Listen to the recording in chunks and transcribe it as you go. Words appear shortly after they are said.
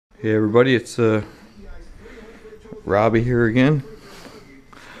Hey everybody, it's Robbie here again.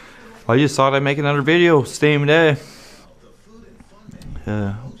 I just thought I'd make another video, same day.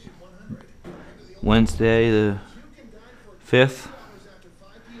 Wednesday the 5th.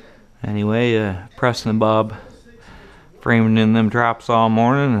 Anyway, Preston and Bob framing in them traps all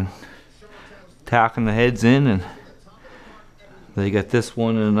morning and tacking the heads in, and they got this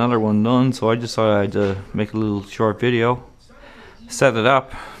one and another one done, so I just thought I'd make a little short video, set it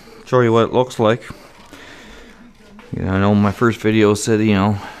up, show you what it looks like. You know, I know my first video said, you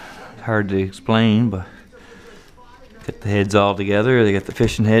know, it's hard to explain, but get the heads all together. They got the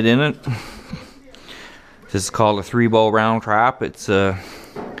fishing head in it. This is called a 3-bow round trap. It's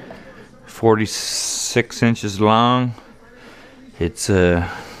 46 inches long. It's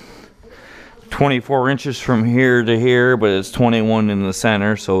 24 inches from here to here, but it's 21 in the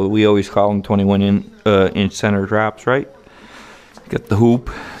center, so we always call them 21 inch center traps, right? Got the hoop,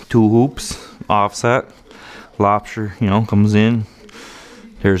 2 hoops, offset. Lobster, you know, comes in.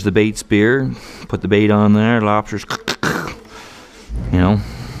 There's the bait spear. Put the bait on there. Lobster's, you know.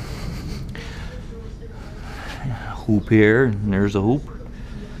 Hoop here, and there's a hoop.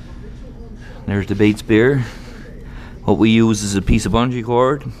 There's the bait spear. What we use is a piece of bungee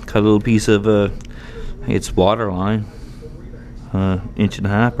cord. Cut a little piece of, it's water line. 1.5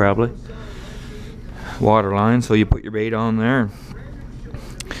 inches probably. Water line, so you put your bait on there.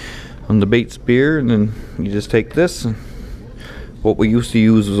 On the bait spear, and then you just take this. And what we used to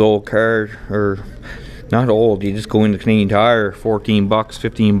use was old card, or not old, you just go into Canadian Tire, 14 bucks,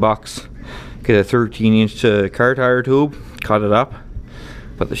 15 bucks, get a 13-inch car tire tube, cut it up,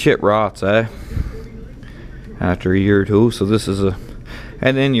 but the shit rots, after a year or two. So this is a,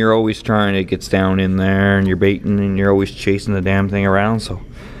 and then you're always trying, it gets down in there and you're baiting and you're always chasing the damn thing around. So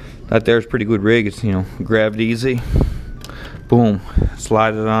that there's pretty good rig. It's, you know, grab it easy, boom,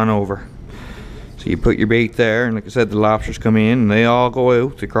 slide it on over. So you put your bait there, and like I said, the lobsters come in and they all go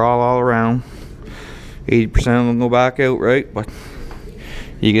out. They crawl all around. 80% of them go back out, right? But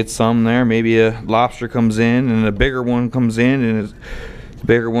you get some there. Maybe a lobster comes in and a bigger one comes in, and the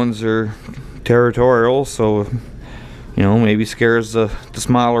bigger ones are territorial, so you know, maybe scares the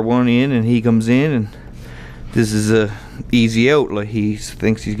smaller one in, and he comes in, and this is a easy out. Like, he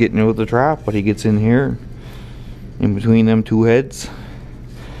thinks he's getting out of the trap, but he gets in here in between them 2 heads.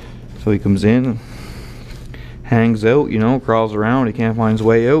 So he comes in and hangs out, you know, crawls around, he can't find his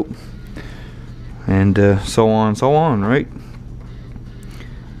way out, and so on, right?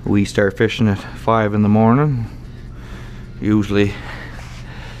 We start fishing at 5 in the morning, usually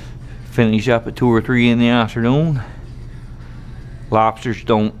finish up at 2 or 3 in the afternoon. Lobsters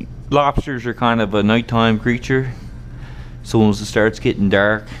are kind of a nighttime creature, so once it starts getting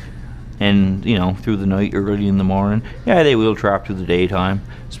dark, and you know, through the night, early in the morning, yeah, they will trap through the daytime.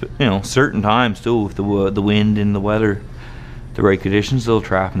 You know, certain times too, if the wind and the weather, the right conditions, they'll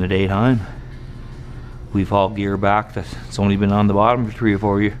trap in the daytime. We've hauled gear back that it's only been on the bottom for 3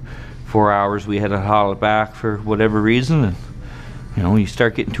 or 4 hours. We had to haul it back for whatever reason, and you know, you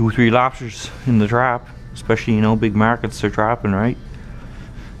start getting 2 or 3 lobsters in the trap, especially, you know, big markets they're trapping, right?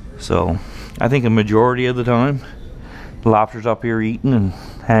 So I think a majority of the time, the lobsters up here eating and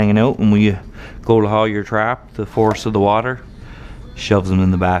hanging out, and when you go to haul your trap, the force of the water shoves them in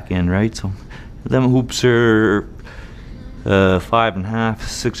the back end, right? So them hoops are 5.5,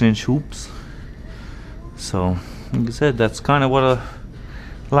 6-inch hoops. So like I said, that's kind of what a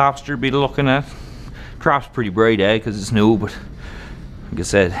lobster be looking at. Trap's pretty bright, because it's new, but like I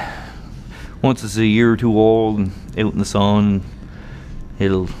said, once it's a year or 2 old and out in the sun,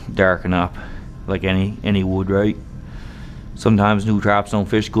 it'll darken up like any wood, right? Sometimes new traps don't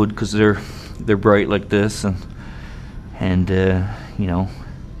fish good because they're bright like this, and you know,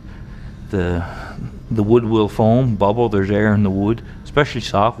 the wood will foam, bubble. There's air in the wood, especially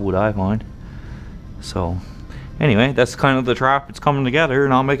softwood, I find. So anyway, that's kind of the trap. It's coming together,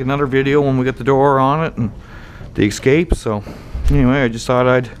 and I'll make another video when we get the door on it and the escape. So anyway, I just thought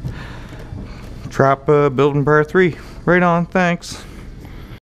I'd trap building part 3. Right on, thanks.